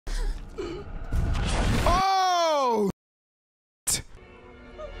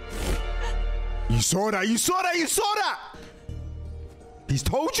You saw that. You saw that. You saw that. He's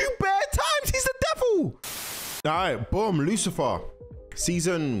told you bare times. He's the devil. All right, boom. Lucifer,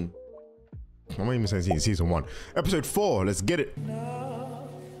 season. I'm not even saying season 1, episode 4. Let's get it.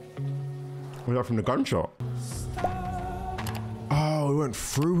 We got from the gunshot. Oh, it went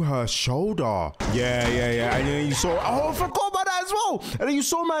through her shoulder. Yeah. And then you saw. Oh, I forgot about that as well. And then you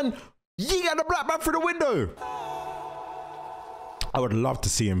saw man yeet at the black man through the window. I would love to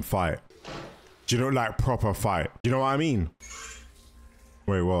see him fight. Do you know, like proper fight? Do you know what I mean?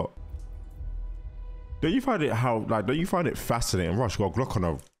 Wait, what? Don't you find it don't you find it fascinating? Rush got a Glock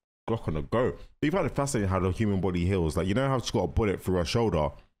on the go. Do you find it fascinating how the human body heals? Like, you know how it's got a bullet through her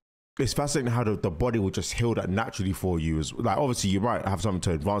shoulder? It's fascinating how the body will just heal that naturally for you. Like, obviously you might have something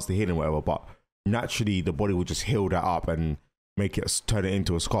to advance the healing, whatever, but naturally the body will just heal that up and make it, turn it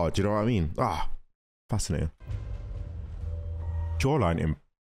into a scar. Do you know what I mean? Ah, fascinating. Jawline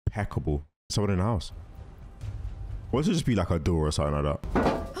impeccable. Someone in the house. What if it just be like a door or something like that?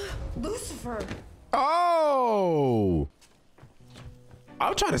 Lucifer. Oh!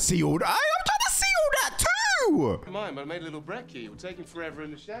 I'm trying to see all that. I'm trying to see all that too! Come on, but I made a little brekkie. It would take him forever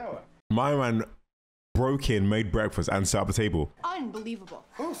in the shower. My man broke in, made breakfast, and set up a table. Unbelievable.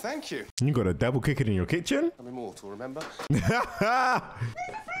 Oh, thank you. You got a devil kicking in your kitchen? I'm immortal, remember?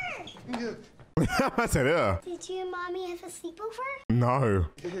 I said, yeah. Did you and Mommy have a sleepover? No.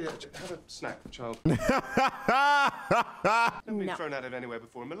 Here, have a snack, child. Never been thrown out of anywhere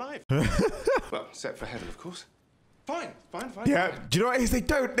before in my life. Well, except for heaven, of course. Fine. Yeah, do you know what it is? They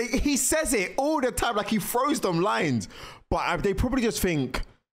don't. He says it all the time, like he throws them lines. But they probably just think,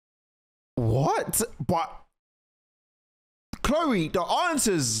 what? But Chloe, the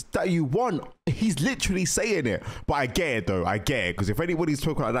answers that you want, he's literally saying it. But I get it though. I get it. Because if anybody's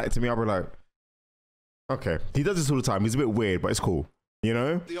talking like that to me, I'll be like, okay. He does this all the time. He's a bit weird, but it's cool. You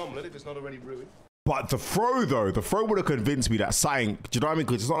know? The omelette, if it's not already ruined. But the throw though, the throw would have convinced me that something, do you know what I mean?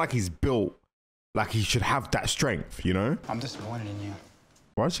 Because it's not like he's built like he should have that strength, you know? I'm disappointed in you.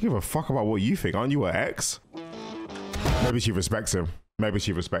 Why does she give a fuck about what you think? Aren't you her ex? Maybe she respects him. Maybe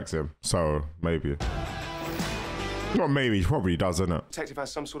she respects him. So, maybe. Not maybe, she probably does, isn't it? Detective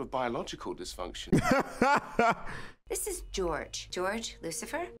has some sort of biological dysfunction. This is George. George,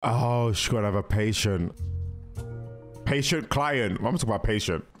 Lucifer? Oh, she's got to have a patient. Patient client. I'm talking about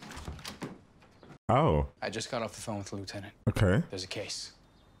patient. Oh. I just got off the phone with the lieutenant. Okay. There's a case.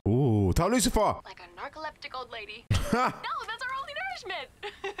 Ooh, tell Lucifer. Like a narcoleptic old lady. No, that's our only nourishment.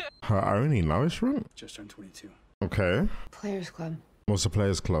 Her only nourishment? Just turned 22. Okay. Players Club. What's the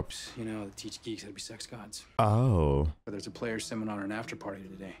Players Club? You know, they teach geeks how to be sex gods. Oh. But there's a players seminar and after party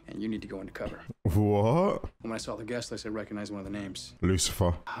today, and you need to go undercover. What? When I saw the guest list, I recognized one of the names.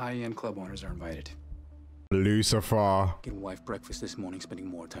 Lucifer. High-end club owners are invited. Lucifer. Getting wife breakfast this morning, spending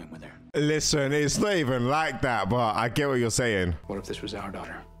more time with her. Listen, it's not even like that, but I get what you're saying. What if this was our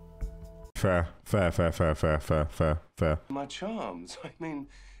daughter? Fair. My charms. I mean,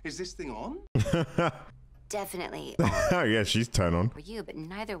 is this thing on? Definitely. Yeah, she's turned on. For you, but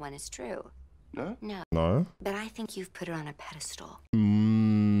neither one is true. No? No? But I think you've put her on a pedestal. We'll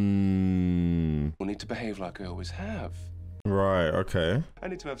need to behave like I always have. Right, okay. I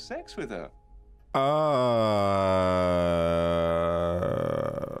need to have sex with her.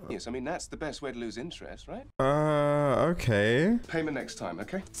 Yes, I mean, that's the best way to lose interest, right? Okay. Payment next time,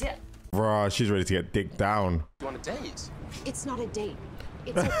 okay? Bruh, she's ready to get dicked down. You want a date? It's not a date.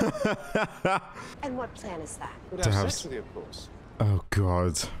 It's a... And what plan is that? We'd have sex with you, of course. Oh,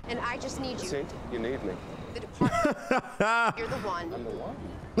 God. And I just need you. See? You need me. The department. You're the one. I'm the one.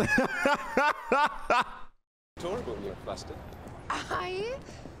 Adorable, you're flustered.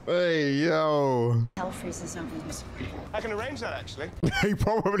 Hey, yo. Hell freezes over this. I can arrange that, actually. He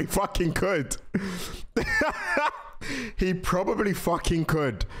probably fucking could. He probably fucking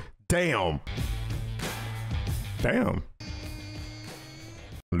could. Damn. Damn.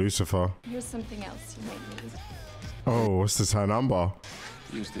 Lucifer. Here's something else you might need. Oh, what's this, her number?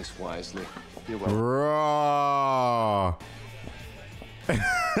 Use this wisely. You're welcome. Raw. As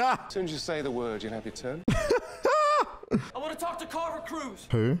soon as you say the word, you'll have your turn. I want to talk to Carver Cruz.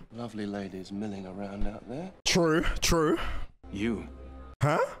 Who? Lovely ladies milling around out there. True. You.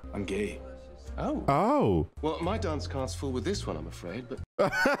 Huh? I'm gay. Oh. Oh. Well, my dance card's full with this one, I'm afraid, but...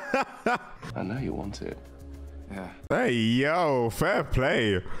 I know you want it. Yeah. Hey, yo, fair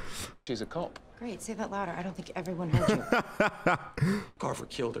play. She's a cop. Great, say that louder. I don't think everyone heard you. Carver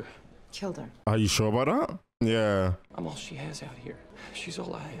killed her. Killed her. Are you sure about that? Yeah. I'm all she has out here. She's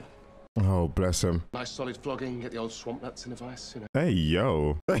all I have. Oh, bless him. Nice solid flogging, get the old swamp nuts in a vice, you know. Hey,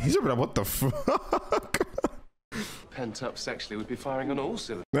 yo. He's like, what the fuck? Pent up sexually would be firing on all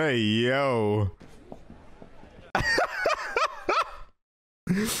cylinders. Hey, yo.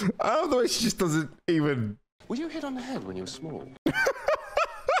 I don't know. She just doesn't even. Were you hit on the head when you were small?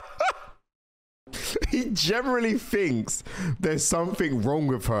 He generally thinks there's something wrong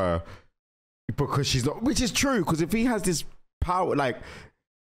with her because she's not, which is true. Because if he has this power, like,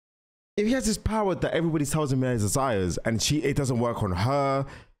 if he has this power that everybody tells him he has desires, and it doesn't work on her,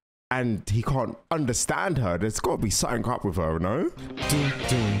 and he can't understand her, there's got to be something up with her, no? Doom,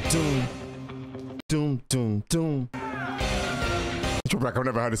 doom, doom. Doom, doom, doom. It's like I've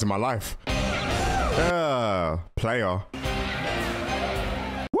never heard this in my life. Player.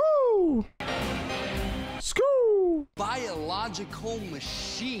 Woo! School. Biological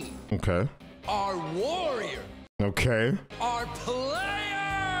machine. Okay. Our warrior. Okay. Our players.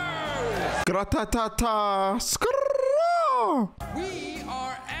 Gratata. Skrrrr. We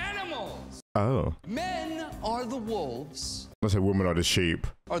are animals. Oh. Men are the wolves. Let's say women are the sheep.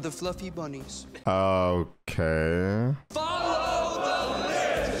 Are the fluffy bunnies. Okay. Follow the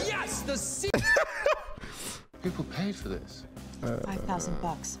list. Yes, the sea. People paid for this.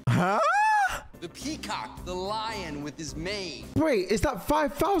 $5,000. Huh? The peacock, the lion with his mane. Wait, is that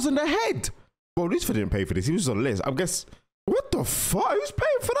 5,000 a head? Well, Lucifer didn't pay for this. He was on the list. I guess. What the fuck? Who's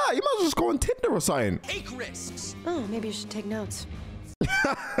paying for that? You might as well just go on Tinder or something. Take risks Oh, maybe you should take notes.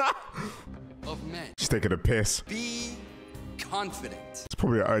 of men. She's taking a piss. Be confident. It's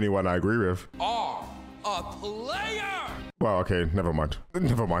probably the only one I agree with. Are a player. Well, okay, never mind.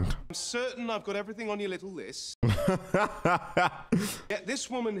 Never mind. I'm certain I've got everything on your little list. Yet this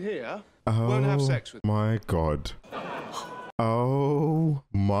woman here won't have sex with me. My God. Oh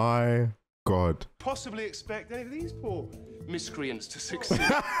my God. Possibly expect any of these poor miscreants to succeed.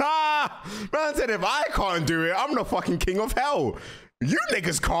 Man said if I can't do it, I'm the fucking king of hell. You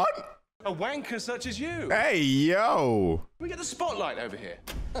niggas can't. A wanker such as you. Hey, yo. Can we get the spotlight over here?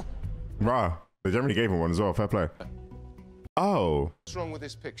 Rah. They generally gave him one as well. Fair play. Oh. What's wrong with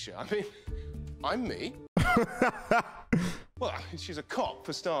this picture? I mean, I'm me. Well, she's a cop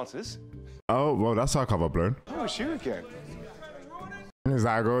for starters. Oh, well, that's our cover blown. Oh, it's you again. Is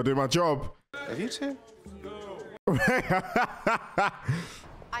that I gotta do my job? Have you two?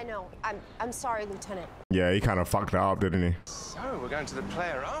 I know. I'm sorry, Lieutenant. Yeah, he kind of fucked that up, didn't he? So we're going to the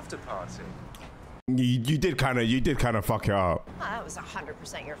player after party. You did kind of fuck it up. Oh, that was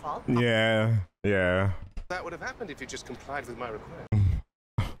 100% your fault. Yeah, yeah. That would have happened if you just complied with my request.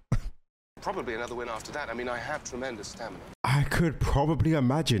 Probably another win after that. I mean, I have tremendous stamina. I could probably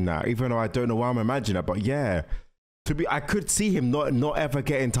imagine that, even though I don't know why I'm imagining it. But yeah, I could see him not ever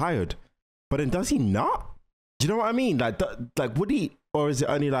getting tired. But then does he not? Do you know what I mean? Like would he, or is it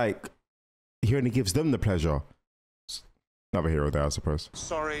only like he only gives them the pleasure? Another hero there, I suppose.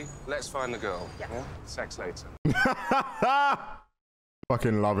 Sorry, let's find the girl. Yeah? Sex later.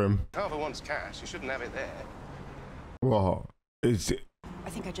 Fucking love him. Carver wants cash. You shouldn't have it there. What? Is it? I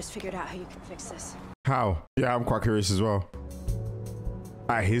think I just figured out how you can fix this. How? Yeah, I'm quite curious as well.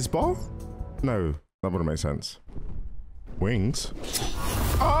 At his bar? No, that wouldn't make sense. Wings?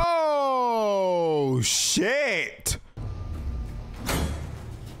 Oh, shit!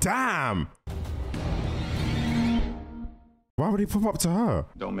 Damn! Why would he pop up to her?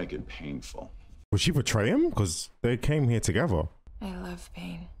 Don't make it painful. Would she betray him? Because they came here together. I love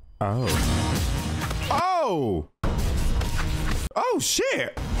pain. Oh. Oh! Oh,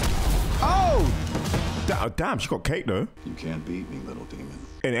 shit! Oh! Damn, she got cake though. You can't beat me, little demon.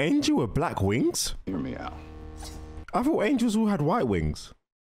 An angel with black wings? Hear me out. I thought angels all had white wings.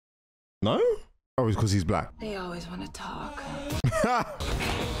 No? Oh, it's because he's black. They always want to talk.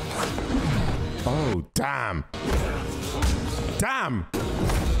 Oh, damn. Damn.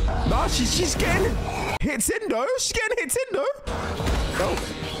 No, she's getting hits in though. She's getting hits in though. Oh,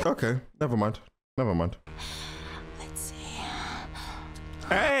 okay. Never mind. Never mind. Let's see.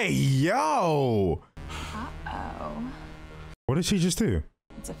 Hey, yo. Uh-oh. What did she just do?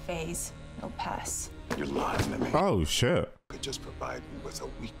 It's a phase. It'll pass. You're lying to me. Oh, shit. Could just provide me with a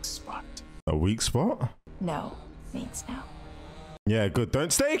weak spot. A weak spot? No means no. Yeah, good.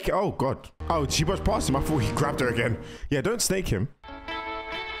 Don't snake. Oh, God. Oh, she brushed past him. I thought he grabbed her again. Yeah, don't snake him.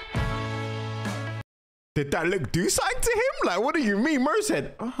 Did that look do something to him? Like, what do you mean? Mo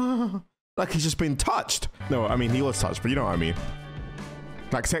said, like he's just been touched. No, I mean, he was touched, but you know what I mean.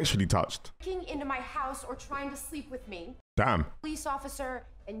 Like sexually touched. Breaking into my house or trying to sleep with me. Damn. Police officer,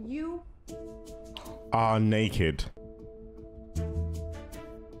 and you are naked.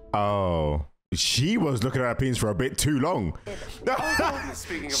 Oh. She was looking at that penis for a bit too long.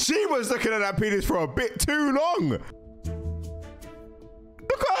 She was looking at that penis for a bit too long.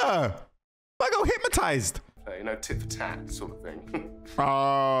 Look at her. I got hypnotized. you know, tit for tat sort of thing.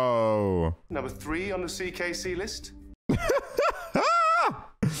 Oh. Number 3 on the CKC list.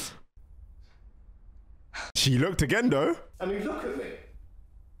 She looked again, though. I mean, look at me.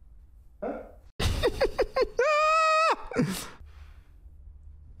 Huh?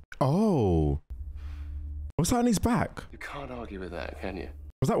 Oh. What's that on his back? You can't argue with that, can you?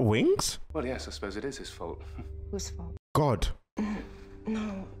 Was that wings? Well, yes, I suppose it is his fault. Whose fault? God.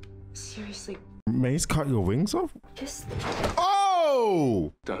 No, seriously, Maze cut your wings off? just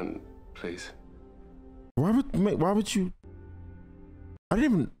Oh! Don't, please. Why would you? I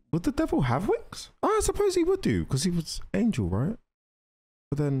didn't even. Would the devil have wings? Oh, I suppose he would do, because he was angel, right?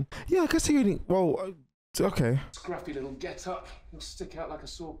 But then, yeah, I guess he only. Well, okay. Scruffy little get up. He'll stick out like a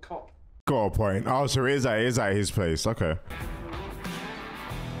sore cop. Got a point. Oh, so it is at his place. Okay.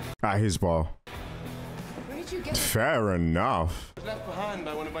 At his bar. where did you get it? Fair enough. Left behind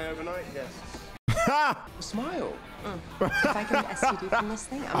by one of my overnight guests. Ha! Smile. If I get an STD from this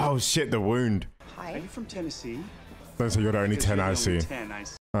thing, Oh shit, the wound. Are Hi. you from Tennessee? Don't say you're the only 10 I see. 10, I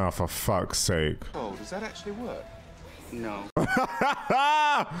see. Oh, for fuck's sake. Oh, does that actually work? No.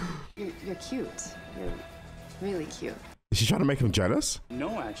 You're cute. You're really cute. Is she trying to make him jealous?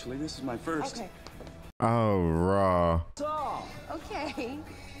 No, actually, this is my first. Okay. Oh, raw. Okay.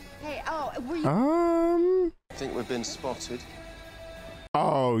 Hey, oh, were you? I think we've been spotted.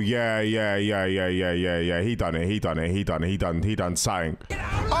 Oh, yeah. He done it. He done something.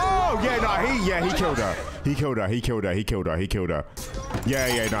 Oh, yeah, no, he killed her. He killed her.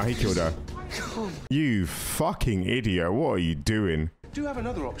 Yeah, no, he killed her. You fucking idiot. What are you doing? Do have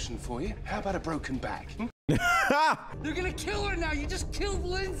another option for you. How about a broken back? They're gonna kill her now. You just killed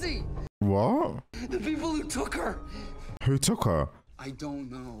Lindsay. What? The people who took her. Who took her? I don't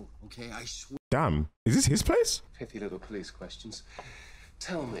know, okay? I swear. Damn. Is this his place? Pithy little police questions.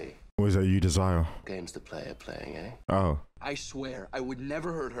 Tell me, Or is that you desire? games the player playing, eh? Oh. I swear, I would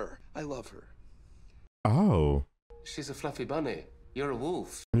never hurt her. I love her. Oh. She's a fluffy bunny. You're a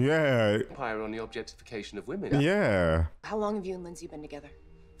wolf. Yeah. Empire on the objectification of women. Yeah. How long have you and Lindsay been together?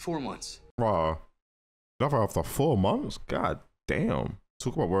 4 months. Raw. Love her after 4 months? God damn.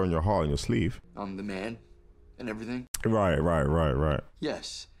 Talk about wearing your heart on your sleeve. I'm the man and everything. Right.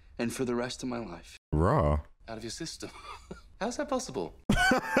 Yes, and for the rest of my life. Raw. Out of your system. How's that possible? Do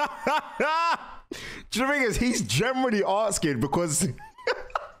you know the thing is, he's generally asking because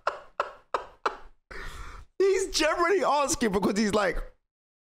he's like,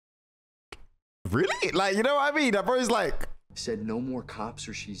 really? Like, you know what I mean? That bro's like, Said no more cops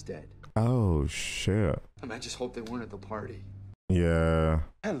or she's dead. oh shit. I just hope they weren't at the party. Yeah.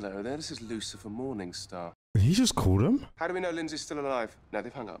 Hello there, this is Lucifer Morningstar. He just called him? How do we know Lindsay's still alive? No,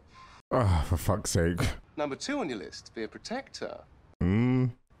 they've hung up. Oh, for fuck's sake. Number 2 on your list, be a protector. You're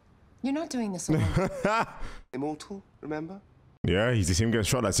not doing this alone. Immortal, remember? Yeah, he's seen him get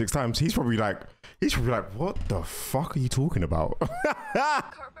shot like 6 times. He's probably like, what the fuck are you talking about?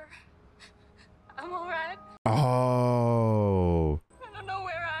 Carver, I'm alright. Oh. I don't know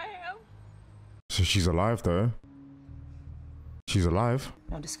where I am. So she's alive though. She's alive.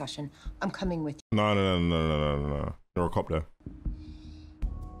 No discussion. I'm coming with you. No. You're a cop there.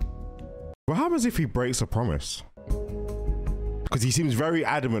 What happens if he breaks a promise? Because he seems very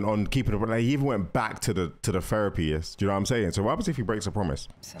adamant on keeping it. Like he even went back to the therapist. Do you know what I'm saying? So what happens if he breaks a promise?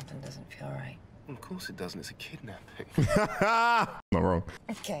 Something doesn't feel right. Of course it doesn't, it's a kidnapping. Not wrong.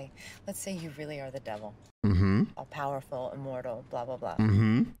 Okay, let's say you really are the devil. Mm-hmm. All powerful, immortal, blah, blah, blah.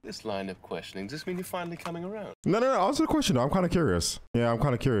 Mm-hmm. This line of questioning, does this mean you're finally coming around? No. Answer the question. I'm kind of curious. Yeah, I'm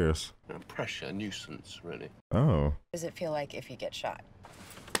kind of curious. Pressure, nuisance, really. Oh. Does it feel like if you get shot?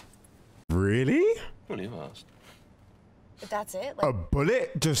 Really? Well, you asked. But that's it? A Like,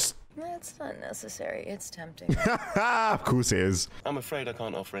 bullet? Just. that's not necessary. It's tempting. Of course it is. I'm afraid I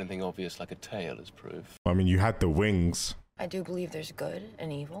can't offer anything obvious like a tail as proof. I mean, you had the wings. I do believe there's good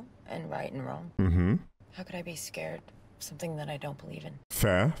and evil and right and wrong. Mm-hmm. How could I be scared of something that I don't believe in?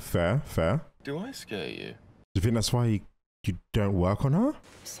 Fair. Do I scare you? Do you think that's why you don't work on her?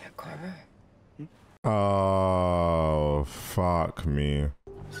 Is that Carver? Oh, fuck me.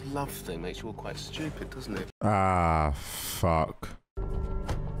 This love thing makes you all quite stupid, doesn't it? Ah, fuck.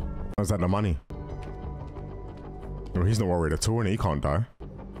 How's that the money? Well, he's not worried at all, and he can't die.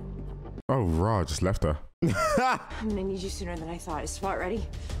 Oh, Ra just left her. I'm gonna need you sooner than I thought. Is SWAT ready?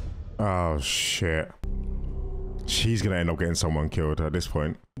 Oh, shit. She's gonna end up getting someone killed at this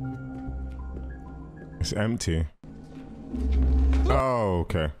point. It's empty. Oh,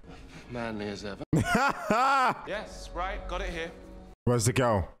 okay. Manly as ever. Yes, right, got it here. Where's the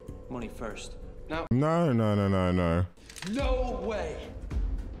girl? Money first. No. No. No way.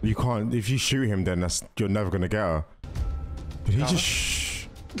 You can't. If you shoot him, then you're never gonna get her. Did he just?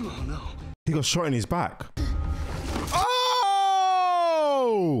 Oh no. He got shot in his back.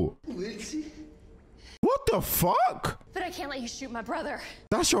 Oh! What the fuck? But I can't let you shoot my brother.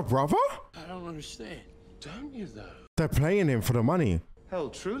 That's your brother? I don't understand. Don't you, though? They're playing him for the money. Hell,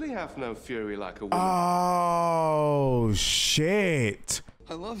 truly have no fury like a woman. Oh, shit.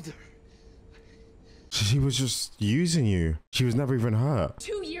 I loved her. She was just using you. She was never even hurt.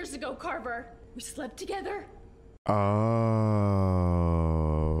 2 years ago, Carver, we slept together. Oh.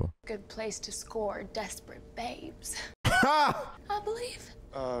 Good place to score desperate babes. Ha! I believe.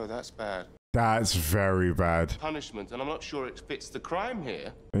 Oh, that's bad. That's very bad. Punishment, and I'm not sure it fits the crime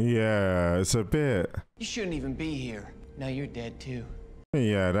here. Yeah, it's a bit. You shouldn't even be here. Now you're dead too.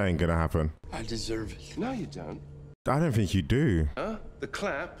 Yeah, that ain't gonna happen. I deserve it. No, you don't. I don't think you do. Huh? The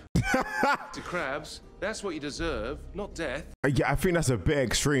clap to crabs. That's what you deserve, not death. Yeah, I think that's a bit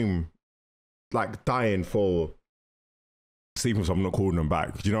extreme. Like dying for sleeping with someone, not calling them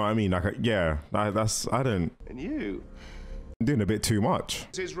back. Do you know what I mean? Like, yeah, I don't. And you? I'm doing a bit too much.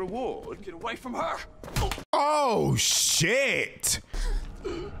 It's his reward. Get away from her. Oh shit!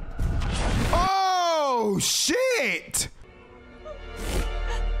 Oh shit!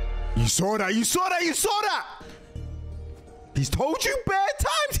 You saw that! You saw that! You saw that! He's told you bare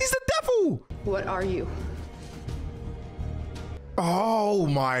times he's the devil! What are you? Oh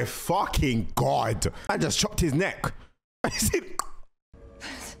my fucking god! I just chopped his neck. This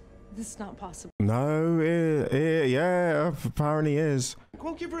is not possible. No, yeah, apparently is. Go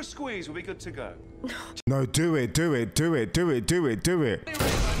on, give her a squeeze. We'll be good to go. No, do it. Good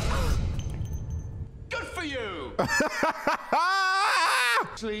for you!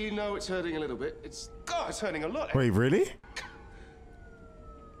 Actually, no, it's hurting a little bit. It's hurting a lot. Wait, really?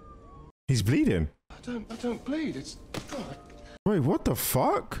 He's bleeding. I don't bleed. It's God. Wait, what the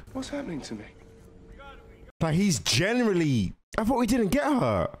fuck? What's happening to me? Like, he's generally... I thought we didn't get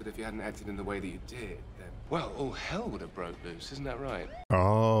her. But if you hadn't acted in the way that you did, then well, all hell would have broke loose. Isn't that right?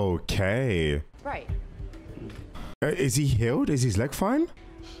 Okay. Right. Is he healed? Is his leg fine?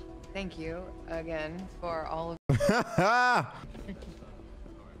 Thank you again for all of.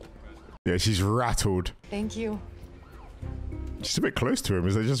 Yeah, she's rattled. Thank you. She's a bit close to him.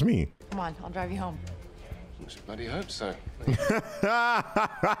 Is that just me? Come on, I'll drive you home. I should bloody hope so.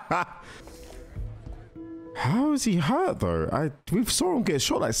 How is he hurt though? We saw him get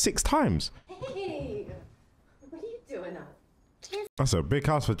shot like 6 times. Hey, what are you doing up? That's a big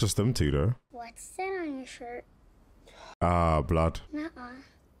house for just them two though. What's that on your shirt? Ah, blood. Nuh-uh.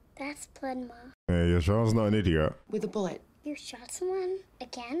 That's blood, Ma. Yeah, your child's not an idiot. With a bullet. You shot someone?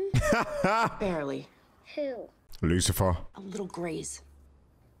 Again? Barely. Who? Lucifer. A little graze.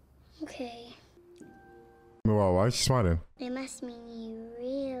 Okay. Well, why is she smiling? It must mean you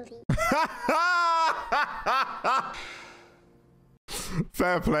really...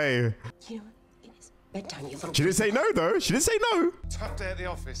 Fair play. You know what? It is bedtime, you little... She didn't say no though. She didn't say no. Tough day at the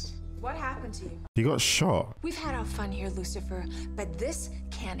office. What happened to you? He got shot. We've had our fun here, Lucifer, but this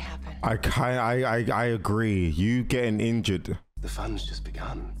can't happen. I agree. You getting injured. The fun's just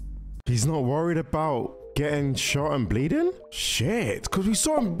begun. He's not worried about getting shot and bleeding? Shit, because we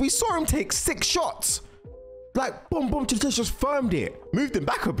saw him take 6 shots. Like boom boom, just firmed it. Moved him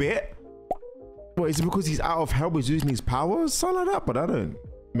back a bit. What, is it because he's out of health, he's using his powers? Something like that, but that don't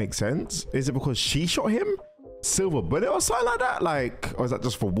make sense. Is it because she shot him? Silver bullet or something like that? Like, or is that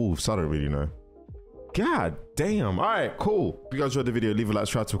just for wolves? I don't really know. God damn. All right, cool. If you guys enjoyed the video, leave a like,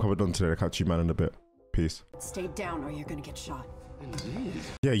 subscribe to comment on today. I'll catch you man in a bit. Peace. Stay down or you're gonna get shot. Indeed.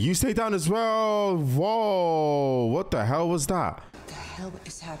 Yeah, you stay down as well. Whoa, what the hell was that? What the hell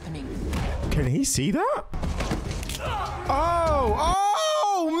is happening? Can he see that? Oh,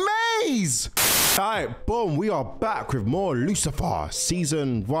 Maze! All right, boom, we are back with more Lucifer,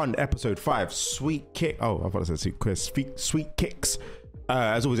 season 1, episode 5, sweet kick. Oh, I thought I said sweet quiz, sweet kicks.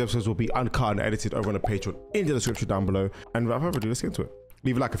 As always, episodes will be uncut and edited over on the Patreon in the description down below. And without further ado, let's get into it.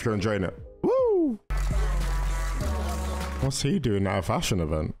 Leave a like if you're enjoying it. Woo! What's he doing at a fashion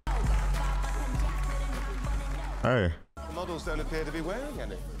event? Hey. The models don't appear to be wearing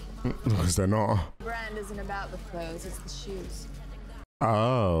any. Because they're not. Brand isn't about the clothes, it's the shoes.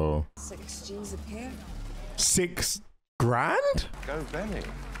 Oh. 6 G's a pair. 6 grand? Go Benny.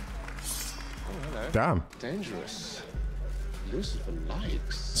 Oh, hello. Damn. Dangerous. Lucifer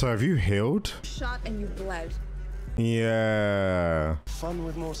likes. So have you healed? Shot and you bled. Yeah. Fun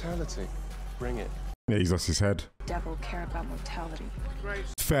with mortality. Bring it. Yeah, he's lost his head. Devil care about mortality. Great.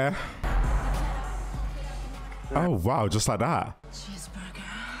 Fair. Oh, wow, just like that.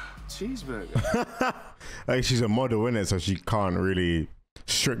 Cheeseburger. Like, she's a model, innit? So she can't really...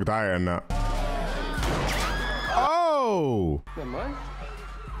 Strict diet and that. Oh! Never mind.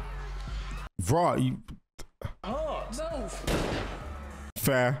 Right, you... Oh, move.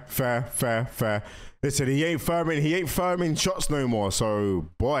 Fair. Listen, he ain't firming shots no more, so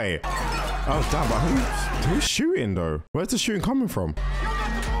boy. Oh damn, but who's shooting though? Where's the shooting coming from?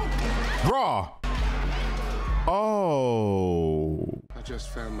 Raw. Oh. I just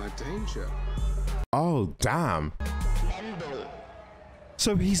found my danger. Oh damn.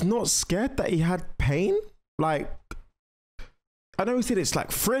 So he's not scared that he had pain? Like, I know he said it's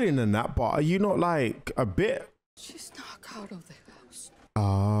like thrilling and that, but are you not like a bit? She's knocked out of the house.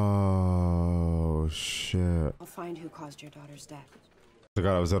 Oh shit. I'll find who caused your daughter's death. The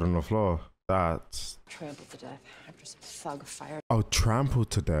guy that was dead on the floor. That's Trampled to death after some thug fired. oh, trampled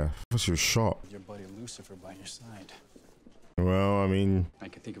to death. What's your shot? Your buddy Lucifer by your side. Well, I mean, I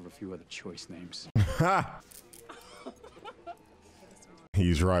can think of a few other choice names.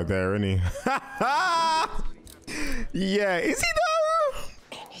 he's right there, isn't he? Yeah, is he though?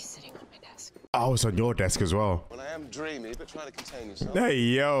 And he's sitting on my desk. Oh, it's on your desk as well. Well, I am dreamy, but try to contain yourself. Hey,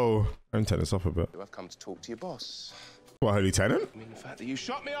 yo. I'm turning this off a bit. I've come to talk to your boss. What, Holy Tenant? I mean, the fact that you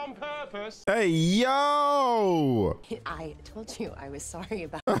shot me on purpose. Hey, yo. I told you I was sorry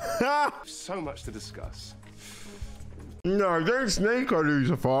about So much to discuss. No, don't snake her,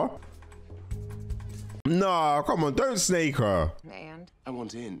 Lucifer. No, come on, don't snake her. And I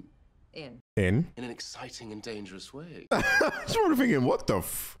want in. in. In? In an exciting and dangerous way. Just want to thinking, what the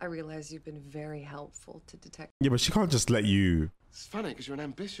f? I realize you've been very helpful to detect Yeah, but she can't just let you. It's funny, because you're an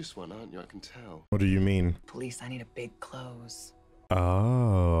ambitious one, aren't you? I can tell. What do you mean? police. I need a big close.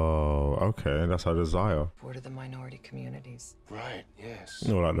 Oh, okay, that's our desire. For the minority communities. Right, yes.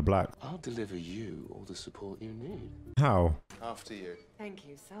 No, like the black. I'll deliver you all the support you need. How? After you. Thank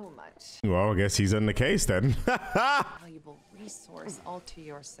you so much. Well, I guess he's in the case then. Valuable resource all to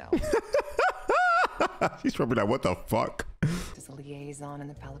yourself. He's probably like, what the fuck? As a liaison in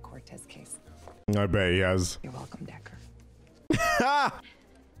the Palo Cortez case. I bet he has. You're welcome, Decker.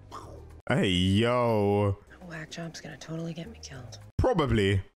 Hey, yo. A whack job's gonna totally get me killed.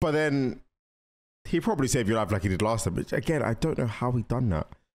 Probably. But then he probably saved your life like he did last time. But again, I don't know how he done that.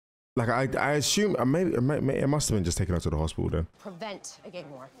 Like, I assume maybe it must have been just taken her to the hospital then. Prevent a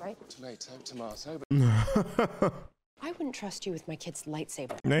gang war, right? Tomato, tomato. I wouldn't trust you with my kid's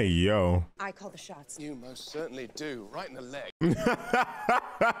lightsaber. Hey, yo. I call the shots. You most certainly do. Right in the leg.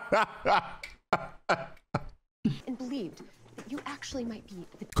 And believed that you actually might be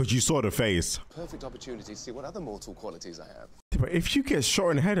the Because you saw the face. Perfect opportunity to see what other mortal qualities I have. But if you get shot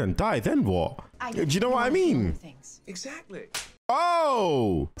in the head and die, then what? Do you know what I mean? things. Exactly.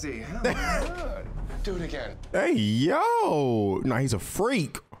 Oh! See, how good. Do it again. Hey, yo! Nah, he's a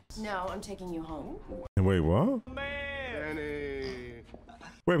freak. No, I'm taking you home. Wait, what? Danny.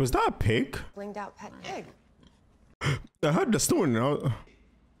 Wait, was that a pig? Blinged out pet pig. I heard the snoring.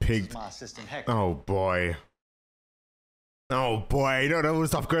 Pig. My assistant Hector. Oh, boy. Oh, boy. You know, there was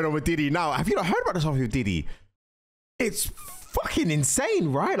stuff going on with Diddy. Now, have you not heard about the stuff with Diddy? It's fucking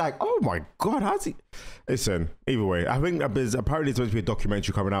insane, right? Like, oh my God, how's he? Listen, either way, I think there's apparently supposed to be a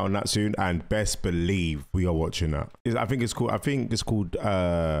documentary coming out on that soon, and best believe we are watching that. I think it's called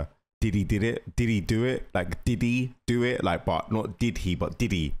Diddy Did It. Did he do it? Like, did he do it? Like, but not did he, but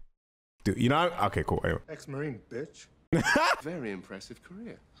did he do, you know? Okay, cool. Anyway. Ex-Marine, bitch. Very impressive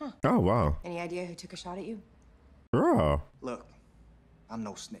career. Huh. Oh, wow. Any idea who took a shot at you? Bro. Look, I'm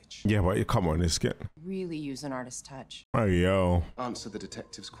no snitch. Yeah, but come on, it's get. Really use an artist's touch. Oh, yo. Answer the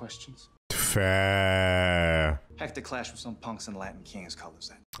detective's questions. Fair. Hector clashed with some punks in Latin King's colors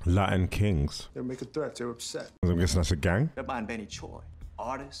then. Latin Kings. They're making threats. They're upset. I'm guessing that's a gang. They're buying Benny Choi.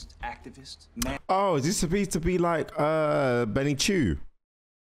 Artist, activist, man. Oh, is this supposed to be like Benny Chew?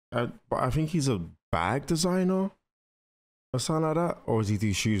 But I think he's a bag designer or something like that. Or does he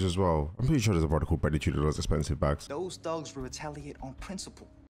do shoes as well? I'm pretty sure there's a brother called Benny Chew that does expensive bags. Those thugs will retaliate on principle.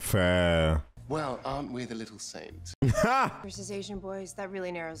 Fair. Well, aren't we the little saint? Versus Asian boys, that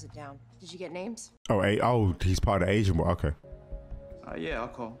really narrows it down. Did you get names? Oh, he's part of the Asian boy. Okay. Yeah, I'll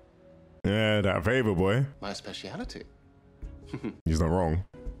call. Yeah, that favor boy. My speciality. He's not wrong.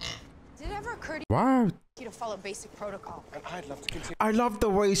 Did it ever occur to Why? you to follow basic protocol? And I'd love to continue. I love the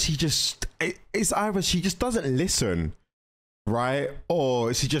way she just, it's either she just doesn't listen, right?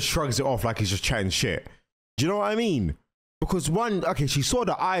 Or she just shrugs it off like he's just chatting shit. Do you know what I mean? Because okay, she saw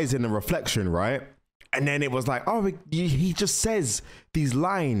the eyes in the reflection, right? And then it was like, oh, he just says these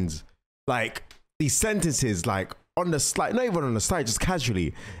lines, like these sentences, like on the slide, not even on the slide, just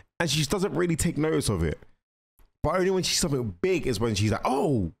casually. And she just doesn't really take notice of it. But only when she's something big is when she's like,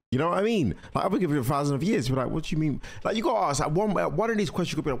 oh, You know what I mean? Like, I've been giving it 1,000 of years. But like, what do you mean? Like, you got to ask, like, one of these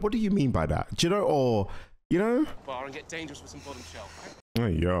questions could be like, what do you mean by that? Do you know? Or, you know? Bar and get dangerous with some bottom shelf, right?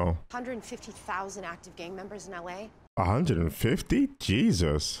 Hey, yo. 150,000 active gang members in LA? 150?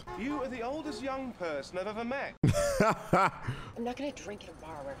 Jesus. You are the oldest young person I've ever met. I'm not gonna drink at a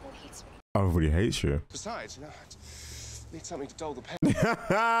bar where everyone hates me. Everybody hates you. Besides, you know, I need something to dull the pain.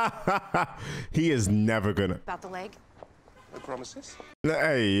 He is never gonna. About the leg? No promises?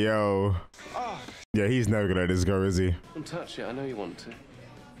 Hey, yo. Oh. Yeah, he's never gonna let this go, is he? Don't touch it. I know you want to.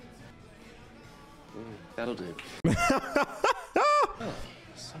 That'll do.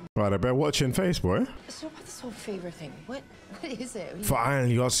 Right, I better watch your face, boy. So about this whole favor thing, what is it?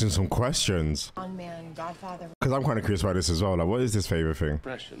 Finally asking some questions. Con man, Godfather. Because I'm kind of curious about this as well. Like, what is this favor thing?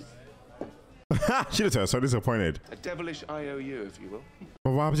 Impression. She looks so disappointed. A devilish IOU, if you will.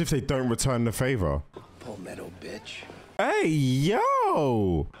 But what happens if they don't return the favor? Palmetto, bitch. Hey,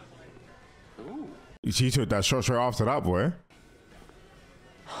 yo! Ooh. She took that shot straight after that, boy.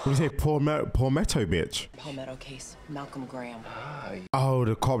 What do you say, Palmetto, bitch? Palmetto case, Malcolm Graham. Oh,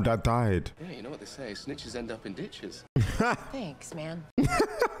 the cop that died. Yeah, you know what they say, snitches end up in ditches. Thanks, man. I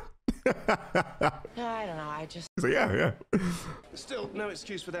don't know, I just... So yeah. Still, no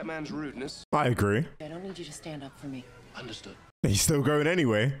excuse for that man's rudeness. I agree. I don't need you to stand up for me. Understood. He's still going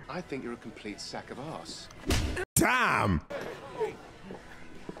anyway. I think you're a complete sack of arse. Damn!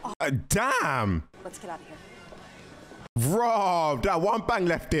 Damn! Let's get out of here. Rob, that one bang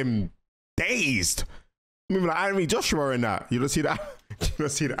left him dazed. Maybe like Anthony Joshua in that. You don't see that? You don't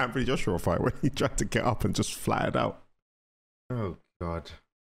see the Anthony Joshua fight when he tried to get up and just flattened out. Oh God.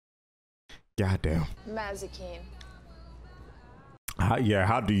 Goddamn. Mazikeen. Yeah,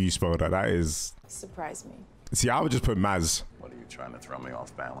 how do you spell that? That is. Surprise me. See, I would just put Maz. What are you trying to throw me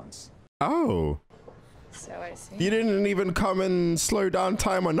off balance? Oh. So I see. You didn't even come and slow down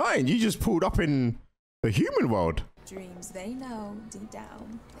time or nothing. You just pulled up in the human world. Dreams they know deep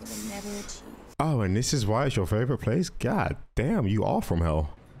down they will never achieve. Oh, and this is why it's your favorite place? God damn, you are from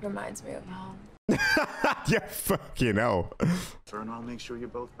hell. Reminds me of home. Yeah, fucking hell. Turn on, make sure you're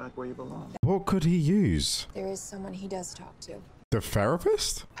both back where you belong. What could he use? There is someone he does talk to. The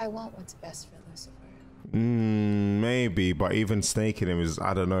therapist? I want what's best for Lucifer. Maybe, but even snaking him is,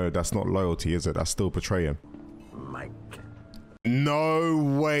 I don't know, that's not loyalty, is it? That's still betraying. Mike. No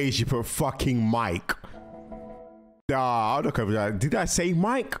way she put fucking Mike. Nah, I'll look over that. Did I say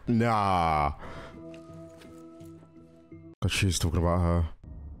Mike? Nah. God, she's talking about her.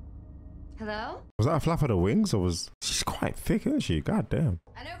 Hello? Was that a flap of the wings or was... She's quite thick, isn't she? God damn.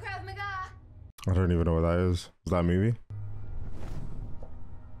 I know Krav Maga. I don't even know what that is. Was that a movie?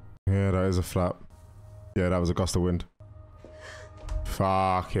 Yeah, that is a flap. Yeah, that was a gust of wind.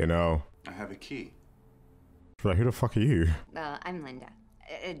 Fucking hell. I have a key. Like, who the fuck are you? I'm Linda.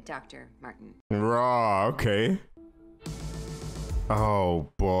 Dr. Martin. Raw, okay. Oh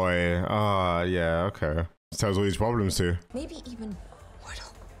boy. Yeah, okay. Tells all these problems too. Maybe even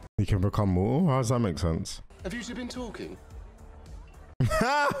mortal. You can become mortal? How does that make sense? Have you two been talking?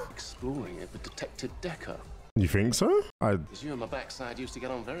 Exploring it with Detective Decker. You think so? Because you and my backside used to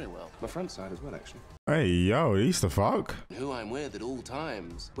get on very well. My front side as well, actually. Hey, yo, he's the fuck? Who I'm with at all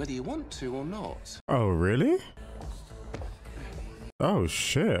times, whether you want to or not. Oh, really? Oh,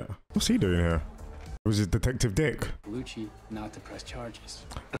 shit. What's he doing here? Was it Detective Dick? Lucci not to press charges.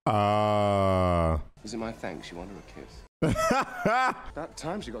 Is it my thanks you want her a kiss? That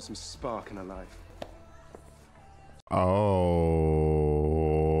time she got some spark in her life. Oh.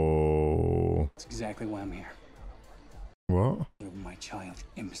 That's exactly why I'm here. What? You're my child,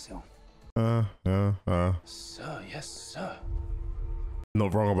 imbecile. Sir, yes, sir.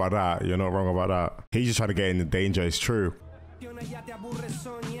 Not wrong about that. You're not wrong about that. He's just trying to get in the danger. It's true.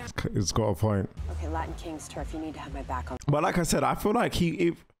 It's got a point. Okay, Latin King's turf, you need to have my back on. But like I said, I feel like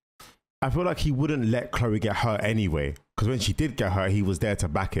he wouldn't let Chloe get hurt anyway. Because when she did get hurt, he was there to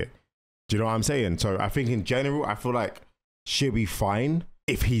back it. Do you know what I'm saying? So I think in general, I feel like she'll be fine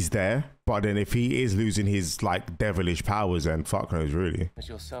if he's there. But then if he is losing his like devilish powers, then fuck knows really. As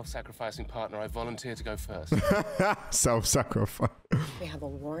your self-sacrificing partner, I volunteer to go first. Self-sacrifice. We have a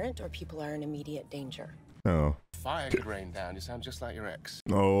warrant or people are in immediate danger. Oh. Fire could rain down. You sound just like your ex.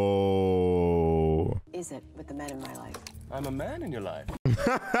 Oh. Is it with the men in my life? I'm a man in your life.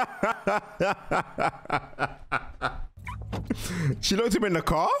 She looked him in the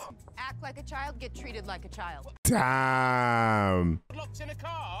car? Act like a child, get treated like a child. Damn. Locked in a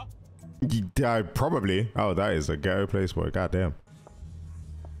car? Probably. Oh, that is a ghetto place, boy. Goddamn.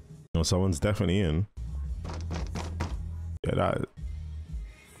 No, someone's definitely in.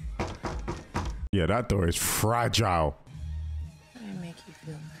 Yeah, that door is fragile. How do I make you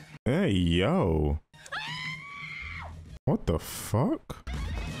feel nervous? Hey, yo. What the fuck?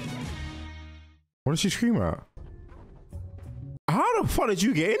 What did she scream at? How the fuck did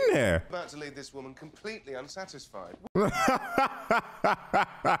you get in there? About to leave this woman completely unsatisfied. Cops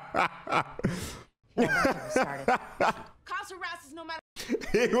harass us no matter.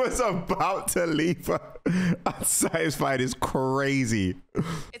 He was about to leave her unsatisfied. Is crazy.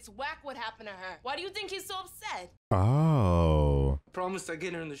 It's whack what happened to her. Why do you think he's so upset? Oh. Promised I'd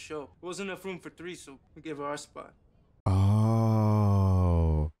get her in the show. There wasn't enough room for 3, so we gave her our spot.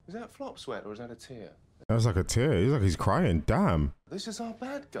 Oh. Is that flop sweat or is that a tear? That was like a tear. He's like he's crying. Damn. This is our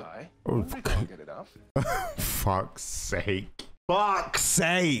bad guy. Oh, We can't get it up. Fuck's sake. Fuck's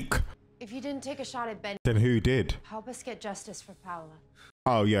sake. If you didn't take a shot at Ben, Then who did? help us get justice for Paola.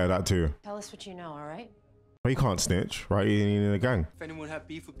 Oh yeah, that too. Tell us what you know, all right? Well, you can't snitch, right? You're in a gang. If anyone had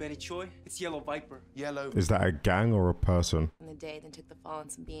beef with Benny Choi, it's Yellow Viper. Yellow. Is that a gang or a person? On the day, then took the fall on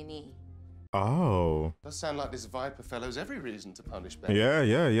some B&E. Oh. Does sound like this Viper fellow's every reason to punish Ben.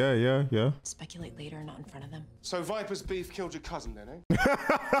 Yeah. Speculate later, not in front of them. So Viper's beef killed your cousin then, eh?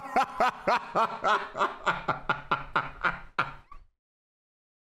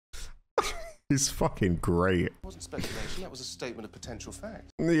 He's fucking great. It wasn't speculation, that was a statement of potential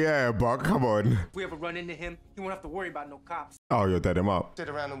fact. Yeah, but come on. If we ever run into him, he won't have to worry about no cops. Oh, you'll dead him up. Sit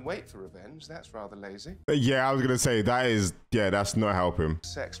around and wait for revenge, that's rather lazy. Yeah, I was gonna say that's not helping.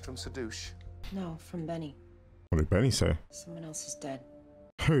 Sex from Sadouche. No, from Benny. What did Benny say? Someone else is dead.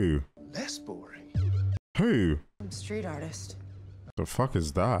 Who? Less boring. Who? Some street artist. The fuck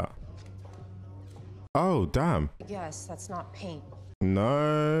is that? Oh, damn. Yes, that's not paint.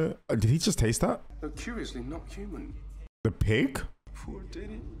 No. Did he just taste that? But curiously not human. The pig? Poor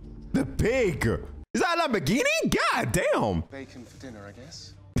Diddy. The pig! Is that a Lamborghini? God damn! Bacon for dinner, I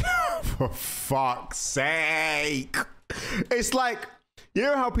guess. For fuck's sake! It's like, you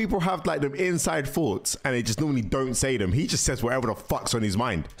know how people have like them inside thoughts and they just normally don't say them? He just says whatever the fuck's on his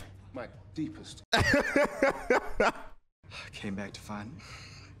mind. My deepest. Came back to find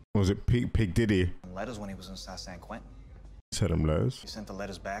Was it Pig Diddy? letters when he was in South San Quentin. Said them letters. He sent the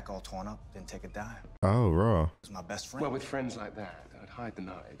letters back all torn up, didn't take a dime. Oh, raw. He was my best friend. Well, with friends like that, I'd hide the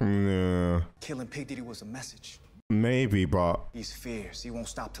knife. Yeah. Killing Pig Diddy was a message. Maybe, but He's fierce. He won't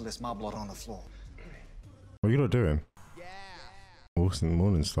stop till it's my blood on the floor. what are you not doing? Yeah. Wilson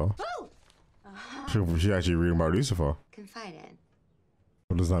Morningstar. She actually reading about Lucifer. Confide in.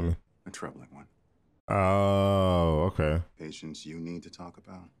 What does that mean? A troubling one. Oh, okay. Patients you need to talk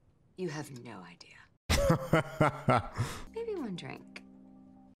about. You have no idea. Maybe one drink.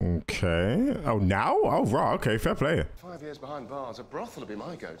 Okay. Oh, now? Oh, right. Okay, fair play. 5 years behind bars, a brothel will be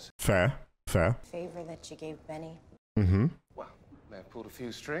my go-to. Fair. Favor that you gave Benny. Mm-hmm. Well, may have pulled a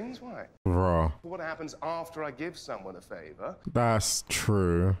few strings, why? Raw. What happens after I give someone a favour? That's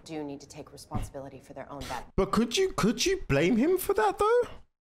true. Do need to take responsibility for their own bad. But could you blame him for that though?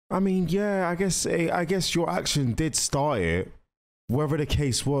 I mean, yeah, I guess your action did start it. Whatever the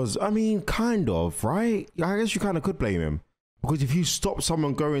case was, I mean, kind of, right? I guess you kind of could blame him. Because if you stop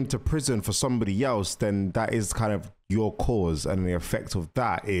someone going to prison for somebody else, then that is kind of your cause. And the effect of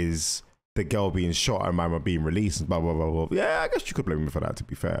that is the girl being shot and mama being released and blah, blah, blah, blah. Yeah, I guess you could blame him for that, to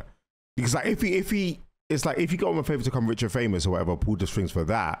be fair. Because like, if he got him a favor to come rich and famous or whatever, pulled the strings for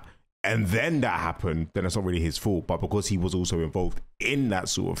that, and then that happened, then it's not really his fault. But because he was also involved in that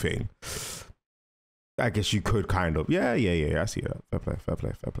sort of thing, I guess you could kind of, yeah, I see that. Fair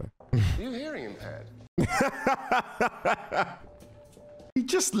play. Are you hearing impaired? He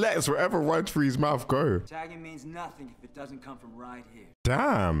just lets whatever runs through his mouth go. Tagging means nothing if it doesn't come from right here.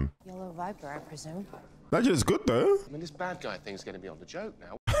 Damn. Yellow Viper, I presume. That just good though. I mean, this bad guy thing's getting beyond the joke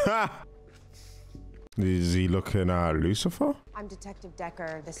now. Is he looking at Lucifer? I'm Detective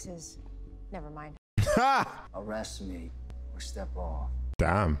Decker. This is... Never mind. Arrest me or step off.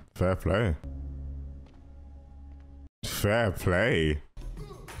 Damn, fair play. Fair play.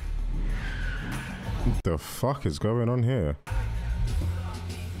 What the fuck is going on here?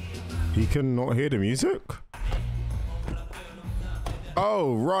 He cannot hear the music?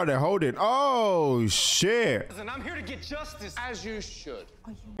 Oh, right, they're holding. Oh, shit. Listen, I'm here to get justice. As you should.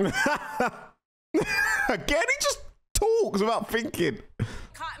 Again, he just talks without thinking.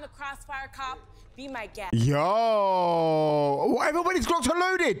 Caught in the crossfire, cop. Be my guest. Yo, everybody's Glocks are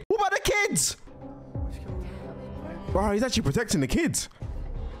loaded. What about the kids? Wow, he's actually protecting the kids.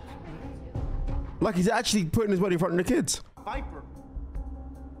 Like he's actually putting his body in front of the kids. Viper.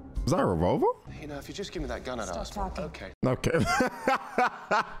 Is that a revolver? You know, if you just give me that gun, I'd ask. Talking. Okay. Okay.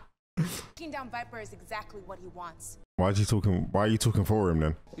 Taking down Viper is exactly what he wants. Why are you talking for him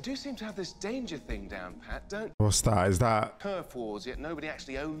then? You do seem to have this danger thing down, Pat, don't? What's that? Is that Turf wars, yet nobody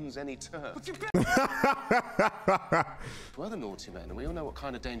actually owns any turf. We're the naughty men, and we all know what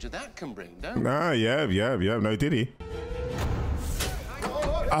kind of danger that can bring, don't we? Nah, yeah. No, did he?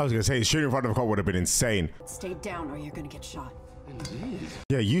 I was gonna say shooting in front of a car would have been insane. Stay down or you're gonna get shot. Indeed.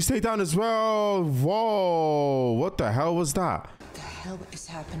 Yeah, you stay down as well. Whoa, what the hell was that? What the hell is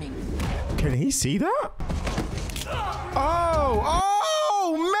happening? Can he see that? Oh,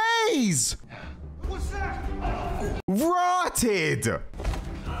 Maze! What's that? Rotted!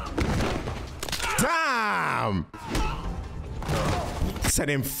 Damn! Sent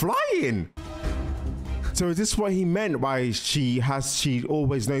him flying. So is this what he meant by she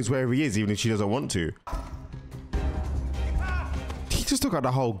always knows where he is even if she doesn't want to? He just took out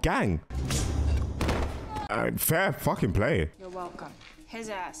the whole gang. Fair fucking play. You're welcome. His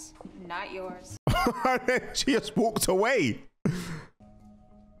ass, not yours. She just walked away.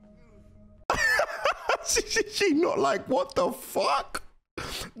 she not like, what the fuck?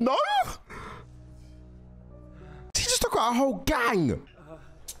 No? She just took out a whole gang.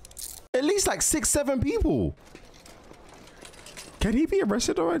 At least like 6-7 people. Can he be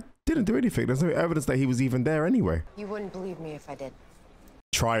arrested or I didn't do anything? There's no evidence that he was even there anyway. You wouldn't believe me if I did.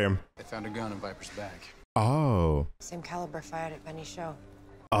 Try him. They found a gun in Viper's bag. Oh. Same caliber fired at Benny's show.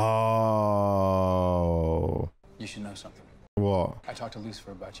 Oh. You should know something. What? I talked to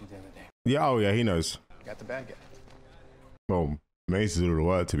Lucifer about you the other day. Yeah, oh yeah, he knows. Got the bad guy. Well, Mace is all the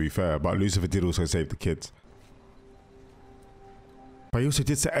word to be fair, but Lucifer did also save the kids. But he also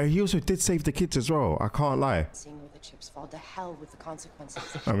did save the kids as well. I can't lie. Seeing where the chips fall to hell with the consequences.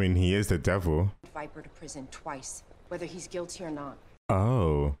 I mean, he is the devil. Viper to prison twice, whether he's guilty or not.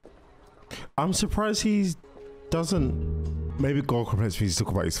 Oh. I'm surprised he doesn't. Maybe God complains when he's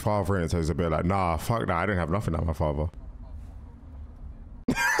talking about his father and so he's a bit like, nah, fuck that. I don't have nothing like my father.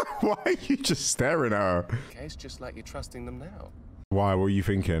 Why are you just staring at her? Okay, it's just like you're trusting them now. Why? What are you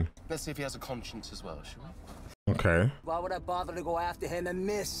thinking? Let's see if he has a conscience as well, shall we? Okay. Why would I bother to go after him and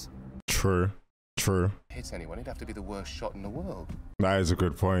miss? True. Hit anyone, he'd have to be the worst shot in the world. That is a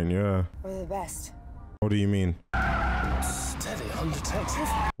good point, yeah. We're the best. What do you mean? Steady on, detective.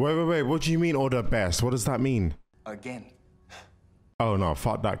 Wait. What do you mean, or the best? What does that mean? Again. Oh, no.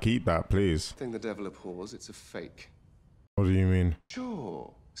 Fuck that. Keep that, please. Thing the devil abhors, it's a fake. What do you mean?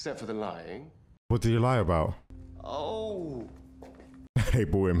 Sure. Except for the lying. What did you lie about? Oh. They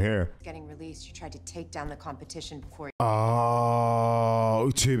brought him here. Getting released, you tried to take down the competition before you... Oh,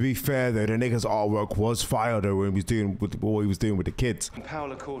 to be fair though, the nigga's artwork was fire though when he was doing what he was doing with the kids. When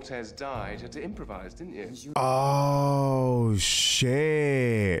Paola Cortez died, you had to improvise, didn't you? Oh,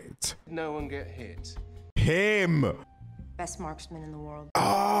 shit. No one get hit. Him. Best marksman in the world.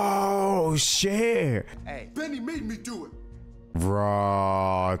 Oh, shit. Hey, Benny made me do it.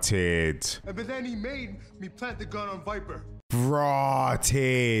 Rotted. But then he made me plant the gun on Viper.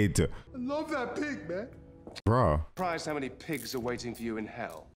 Rotted. I love that pig, man. Bruh. Surprised how many pigs are waiting for you in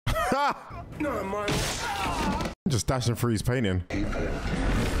hell. No, man. Just dashing through his painting.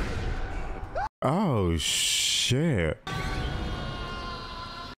 Oh, shit.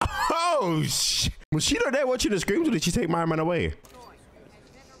 Oh, shit. Was she not there watching the screams or did she take my man away?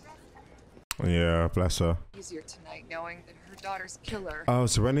 Yeah, bless her. Easier tonight knowing that her daughter's killer. Oh,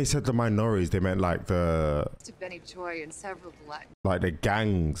 so when they said the minorities, they meant like the... To Benny Joy and several Latin. Like the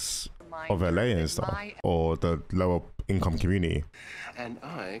gangs of LA and stuff. Or the lower income community. And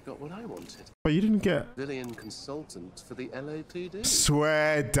I got what I wanted. But you didn't get... Civilian consultant for the LAPD.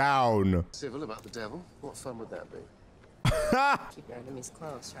 Swear down. Civil about the devil? What fun would that be? Keep your enemies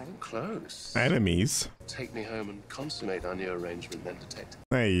close, right? Close. Enemies? Take me home and consummate our new arrangement then, detective.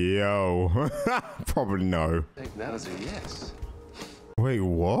 Hey, yo. Probably no. Take that as a yes. Wait,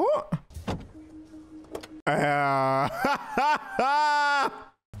 what?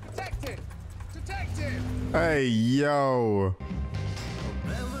 Detective! Hey, yo.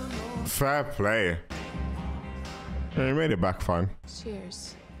 Fair play. Yeah, you made it back fine.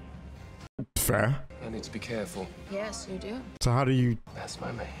 Cheers. Fair. I need to be careful. Yes, you do. So how do you... That's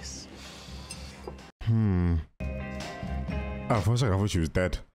my mace. Oh, for a second I thought she was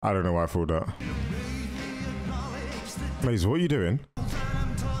dead. I don't know why I thought that. Maze, what are you doing?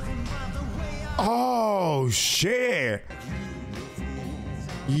 Oh, shit.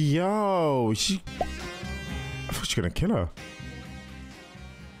 Yo, I thought she was gonna kill her.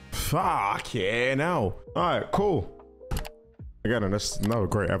 Fuck yeah, now. All right, cool. Again, and that's another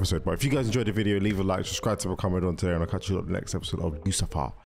great episode. But if you guys enjoyed the video, leave a like, subscribe to the comment on today, and I'll catch you on the next episode of Lucifer.